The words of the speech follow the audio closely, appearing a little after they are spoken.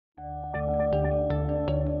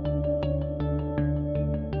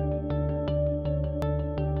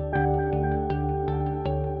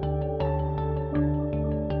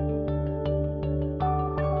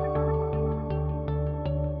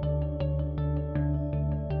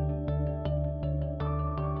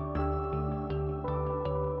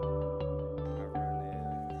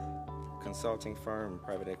consulting firm,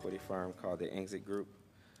 private equity firm called the Exit Group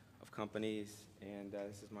of Companies, and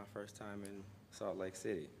this is my first time in Salt Lake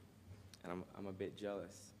City, and I'm a bit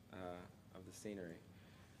jealous of the scenery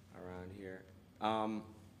around here.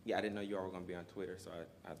 Yeah, I didn't know you all were going to be on Twitter, so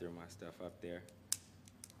I threw my stuff up there.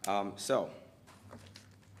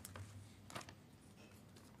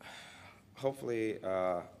 Hopefully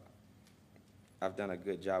I've done a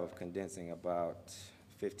good job of condensing about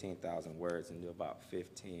 15,000 words into about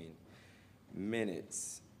 15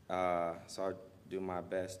 minutes. So I'll do my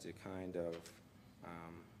best to kind of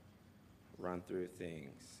run through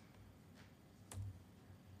things.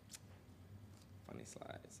 Funny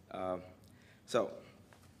slides.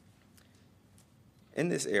 In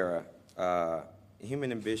this era,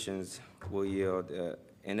 human ambitions will yield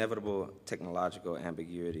inevitable technological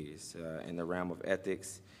ambiguities in the realm of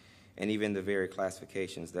ethics and even the very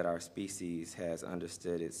classifications that our species has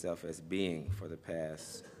understood itself as being for the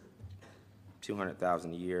past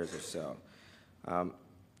 200,000 years or so.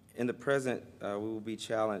 In the present, we will be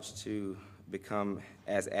challenged to become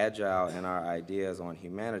as agile in our ideas on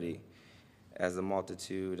humanity as the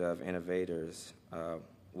multitude of innovators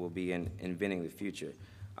will be in inventing the future.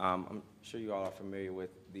 I'm sure you all are familiar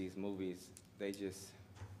with these movies. They just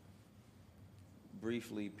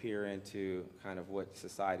briefly peer into kind of what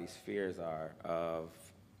society's fears are of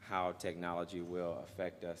how technology will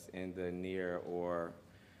affect us in the near or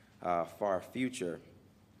far future.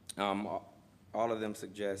 All of them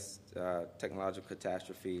suggest technological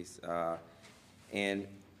catastrophes, and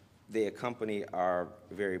they accompany our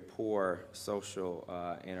very poor social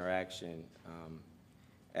interaction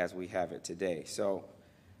as we have it today. So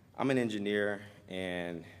I'm an engineer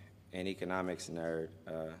and an economics nerd,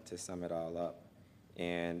 to sum it all up,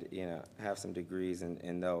 and have some degrees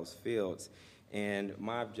in those fields. And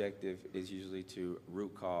my objective is usually to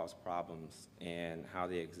root cause problems and how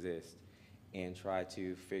they exist and try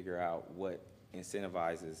to figure out what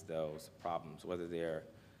incentivizes those problems, whether they're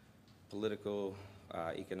political,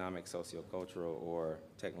 economic, sociocultural, or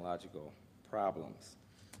technological problems.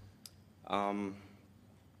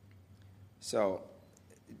 So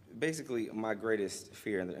basically, my greatest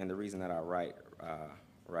fear, and the reason that I write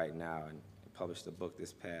right now and published a book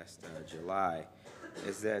this past July,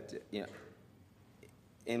 is that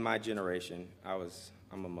in my generation,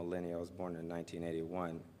 I'm a millennial. I was born in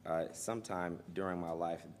 1981. Sometime during my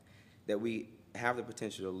life, that we have the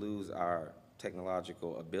potential to lose our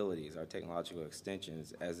technological abilities, our technological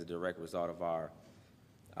extensions, as a direct result of our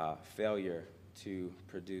failure to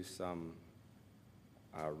produce some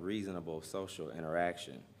reasonable social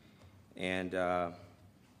interaction. And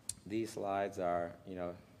these slides are,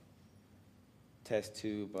 test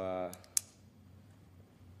tube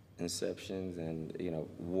inceptions and,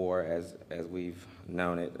 war as we've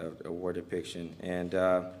known it, a war depiction. And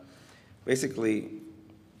basically,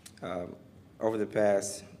 over the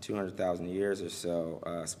past 200,000 years or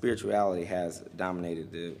so, spirituality has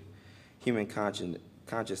dominated the human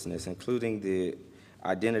consciousness, including the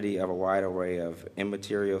identity of a wide array of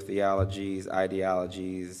immaterial theologies,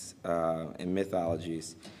 ideologies, and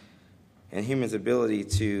mythologies. And humans' ability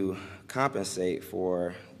to compensate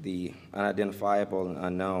for the unidentifiable and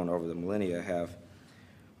unknown over the millennia have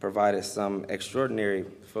provided some extraordinary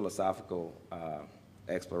philosophical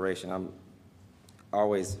exploration. I'm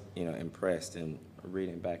always, impressed in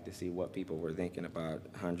reading back to see what people were thinking about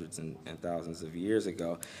hundreds and thousands of years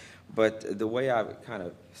ago. But the way I would kind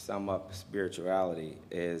of sum up spirituality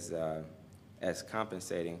is as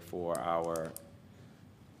compensating for our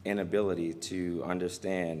inability to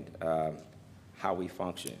understand how we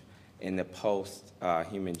function in the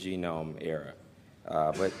post-human genome era.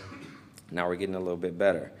 But now we're getting a little bit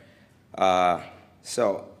better.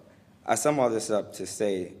 So I sum all this up to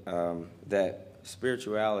say that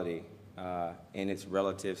spirituality in its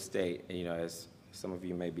relative state, as some of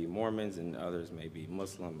you may be Mormons and others may be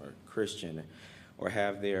Muslim or Christian or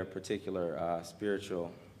have their particular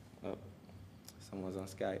spiritual, someone's on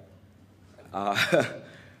Skype,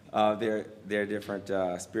 their different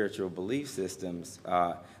spiritual belief systems,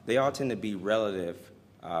 they all tend to be relative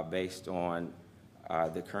based on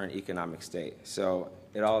the current economic state. So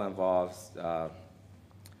it all involves,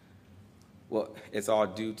 it's all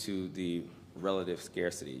due to the relative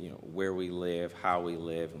scarcity, where we live, how we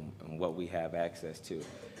live, and what we have access to.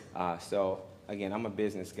 So again, I'm a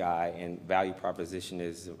business guy, and value proposition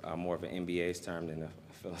is more of an MBA's term than a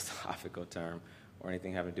philosophical term or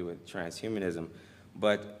anything having to do with transhumanism.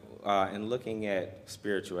 But in looking at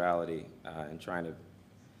spirituality and trying to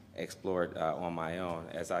explore it on my own,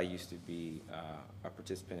 as I used to be a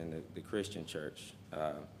participant in the Christian church,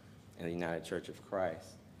 in the United Church of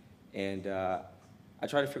Christ. And I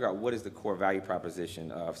try to figure out what is the core value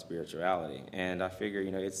proposition of spirituality. And I figure,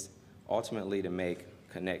 it's ultimately to make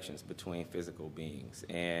connections between physical beings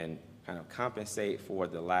and kind of compensate for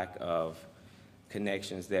the lack of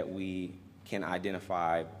connections that we can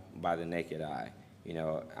identify by the naked eye.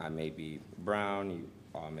 I may be brown, you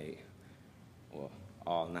all may, well,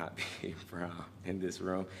 all not be brown in this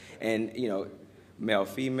room. And, male,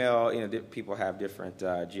 female, people have different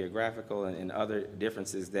geographical and other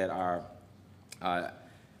differences that are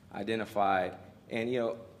identified. And,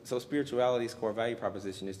 so spirituality's core value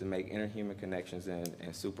proposition is to make interhuman connections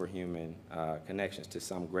and superhuman connections to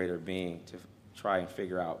some greater being to try and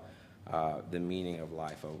figure out the meaning of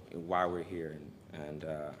life, or why we're here, and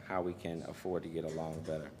how we can afford to get along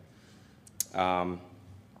better.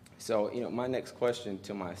 So, my next question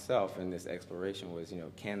to myself in this exploration was,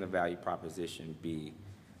 can the value proposition be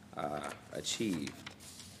achieved?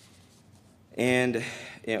 And,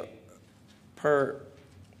 per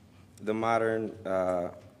the modern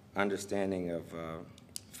understanding of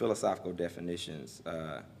philosophical definitions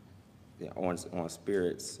on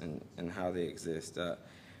spirits and how they exist,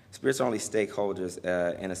 spirits are only stakeholders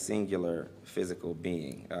in a singular physical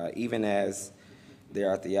being, even as there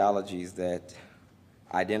are theologies that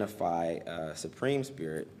identify supreme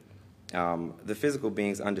spirit. The physical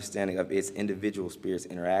being's understanding of its individual spirit's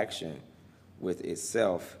interaction with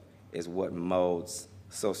itself is what molds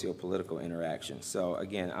socio-political interaction. So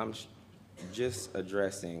again, I'm just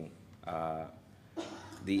addressing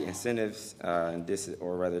the incentives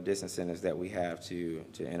or rather disincentives that we have to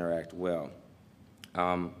interact well.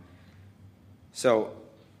 A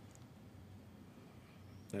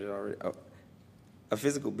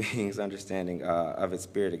physical being's understanding of its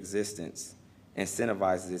spirit existence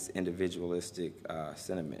incentivizes its individualistic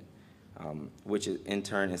sentiment, which in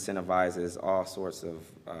turn incentivizes all sorts of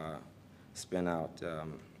spin-out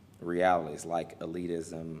realities like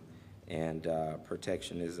elitism and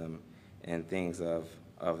protectionism and things of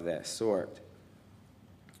that sort.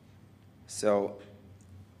 So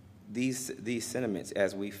these sentiments,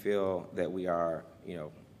 as we feel that we are,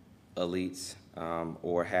 elites,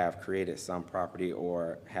 or have created some property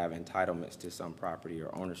or have entitlements to some property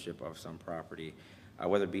or ownership of some property,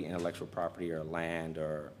 whether it be intellectual property or land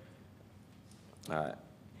or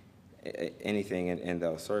anything in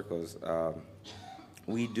those circles,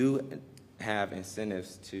 we do have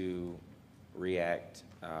incentives to react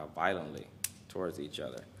violently towards each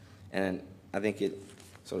other. And I think it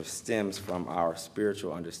sort of stems from our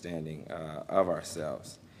spiritual understanding of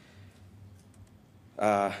ourselves.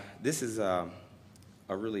 This is a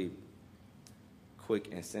really quick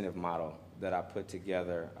incentive model that I put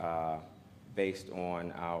together based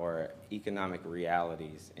on our economic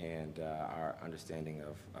realities and our understanding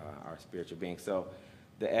of our spiritual being. So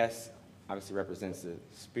the S obviously represents the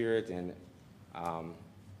spirit and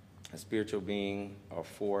a spiritual being or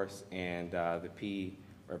force, and the P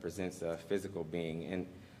represents a physical being. And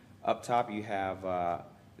up top you have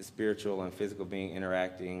the spiritual and physical being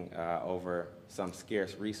interacting over some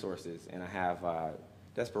scarce resources, and I have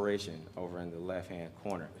desperation over in the left-hand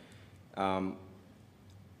corner.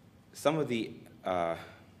 Some of the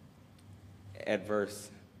adverse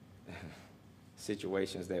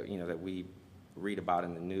situations that that we read about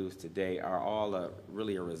in the news today are all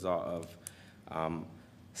really a result of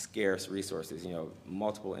scarce resources.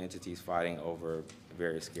 Multiple entities fighting over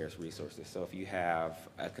very scarce resources. So if you have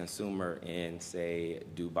a consumer in, say,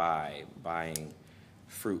 Dubai buying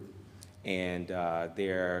fruit, and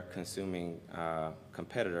they're consuming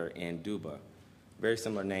competitor in Dubai, very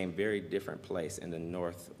similar name, very different place in the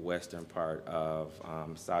northwestern part of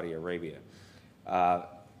Saudi Arabia.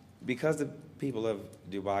 Because the people of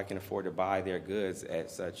Dubai can afford to buy their goods at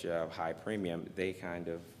such a high premium, they kind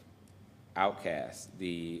of outcast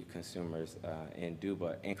the consumers in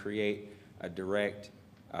Dubai and create a direct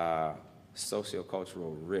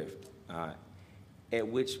sociocultural rift, at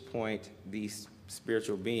which point these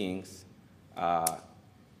spiritual beings,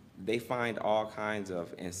 they find all kinds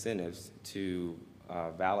of incentives to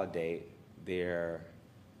validate their,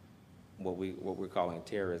 what we're calling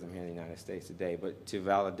terrorism here in the United States today, but to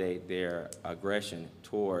validate their aggression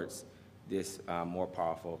towards this more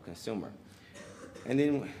powerful consumer. And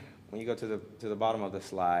then when you go to the bottom of the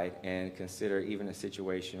slide and consider even a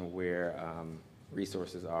situation where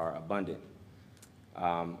resources are abundant,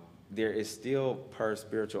 there is still, per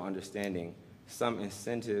spiritual understanding, some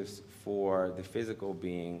incentives for the physical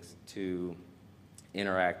beings to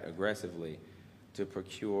interact aggressively to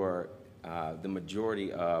procure the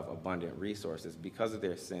majority of abundant resources because of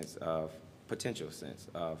their potential sense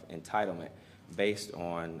of entitlement based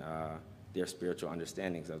on their spiritual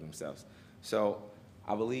understandings of themselves. So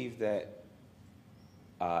I believe that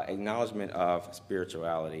acknowledgement of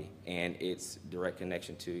spirituality and its direct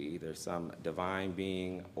connection to either some divine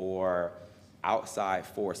being or outside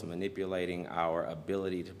force manipulating our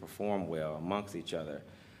ability to perform well amongst each other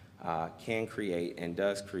can create and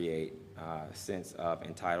does create a sense of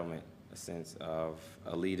entitlement, a sense of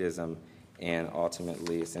elitism, and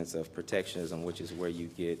ultimately a sense of protectionism, which is where you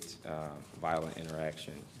get violent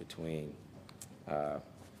interaction between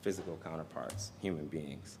physical counterparts, human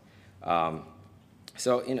beings.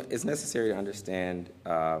 So it's necessary to understand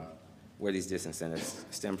where these disincentives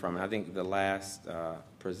stem from. And I think the last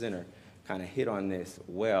presenter kind of hit on this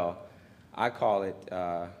well. I call it,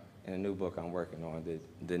 in a new book I'm working on,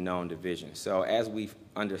 the known division. So as we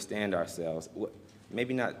understand ourselves,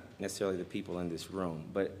 maybe not necessarily the people in this room,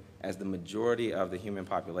 but as the majority of the human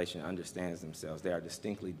population understands themselves, they are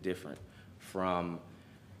distinctly different from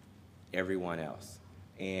everyone else.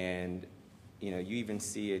 And you even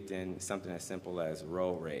see it in something as simple as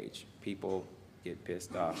road rage. People get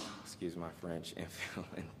pissed off, excuse my French, and feel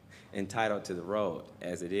entitled to the road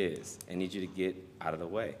as it is and need you to get out of the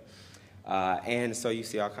way. And so you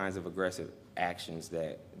see all kinds of aggressive actions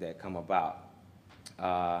that come about.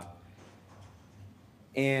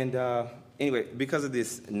 Anyway, because of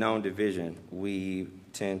this known division, we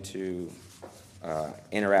tend to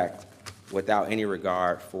interact without any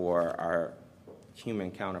regard for our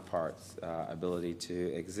human counterparts' ability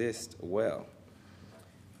to exist well.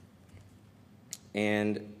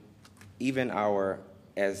 And even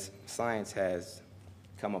as science has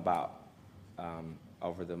come about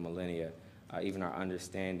over the millennia, even our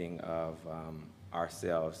understanding of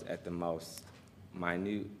ourselves at the most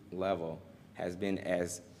minute level has been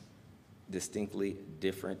as distinctly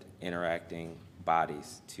different interacting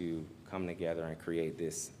bodies to come together and create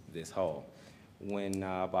this whole. When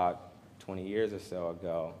about 20 years or so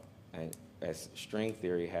ago, and as string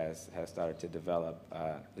theory has started to develop,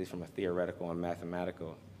 at least from a theoretical and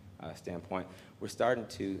mathematical standpoint, we're starting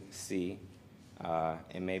to see,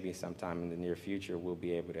 and maybe sometime in the near future, we'll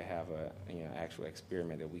be able to have an actual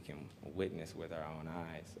experiment that we can witness with our own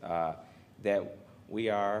eyes, that we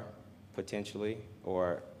are potentially,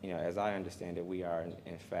 or as I understand it, we are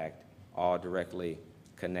in fact all directly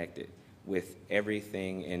connected with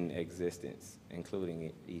everything in existence,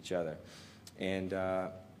 including each other. And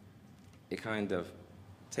it kind of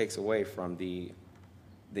takes away from the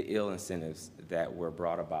ill incentives that were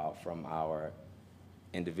brought about from our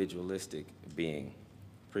individualistic being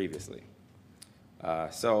previously.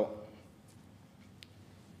 So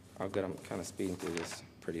I'm kind of speeding through this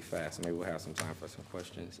pretty fast. Maybe we'll have some time for some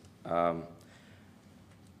questions.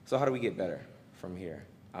 So how do we get better from here?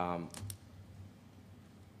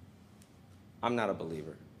 I'm not a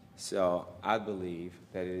believer, so I believe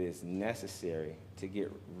that it is necessary to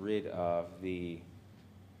get rid of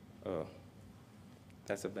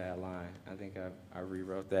that's a bad line. I think I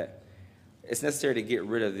rewrote that. It's necessary to get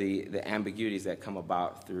rid of the ambiguities that come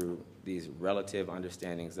about through these relative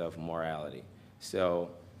understandings of morality.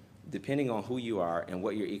 So depending on who you are and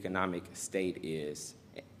what your economic state is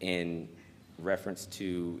in reference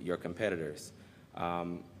to your competitors,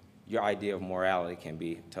 your idea of morality can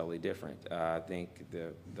be totally different. I think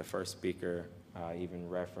the first speaker even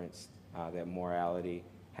referenced that morality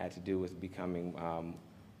had to do with becoming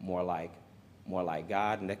more like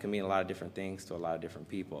God, and that can mean a lot of different things to a lot of different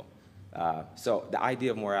people. So the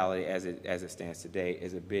idea of morality as it stands today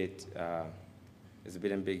is a bit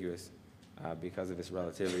ambiguous because of its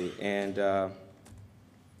relativity, and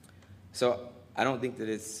so I don't think that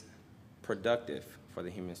it's productive for the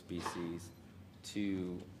human species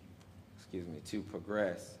to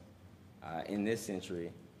progress in this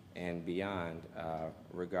century and beyond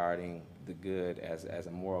regarding the good as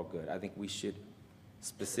a moral good. I think we should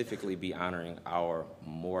specifically be honoring our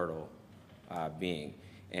mortal being.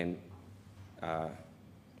 And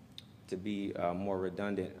to be more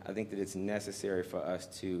redundant, I think that it's necessary for us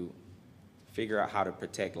to figure out how to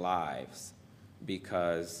protect lives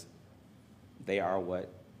because they are what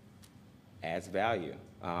adds value.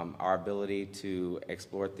 Our ability to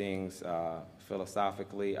explore things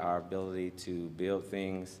philosophically, our ability to build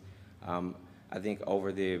things. I think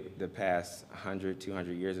over the past 100,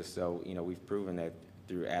 200 years or so, we've proven that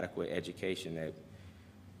through adequate education that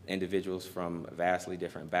individuals from vastly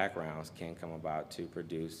different backgrounds can come about to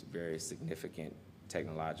produce very significant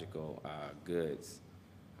technological goods.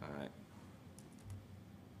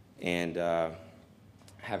 And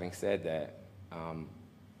having said that,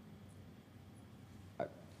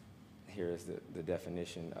 here is the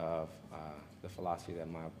definition of the philosophy that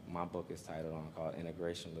my book is titled on, called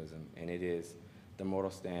Integrationalism, and it is the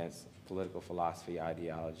moral stance, political philosophy,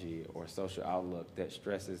 ideology, or social outlook that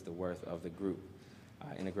stresses the worth of the group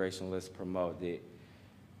Integrationalists promote the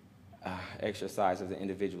exercise of the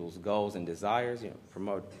individual's goals and desires,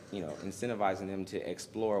 promote, incentivizing them to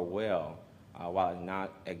explore well while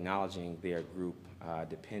not acknowledging their group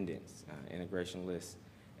dependence. Integrationalists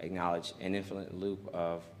acknowledge an infinite loop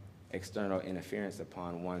of external interference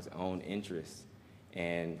upon one's own interests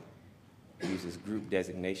and uses group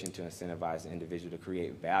designation to incentivize the individual to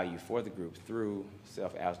create value for the group through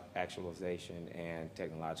self-actualization and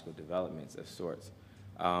technological developments of sorts.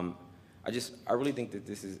 I really think that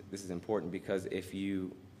this is important, because if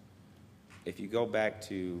you go back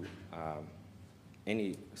to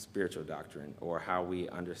any spiritual doctrine or how we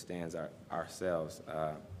understand ourselves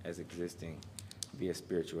as existing via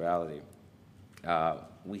spirituality,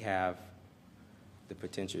 we have the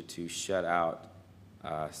potential to shut out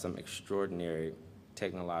some extraordinary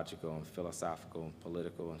technological and philosophical and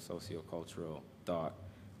political and sociocultural thought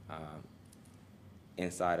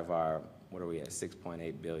inside of our, what are we at,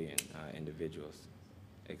 6.8 billion individuals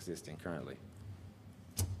existing currently.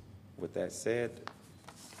 With that said,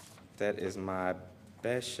 that is my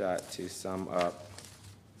best shot to sum up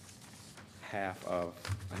half of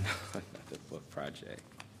another book project.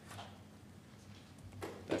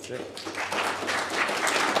 That's it.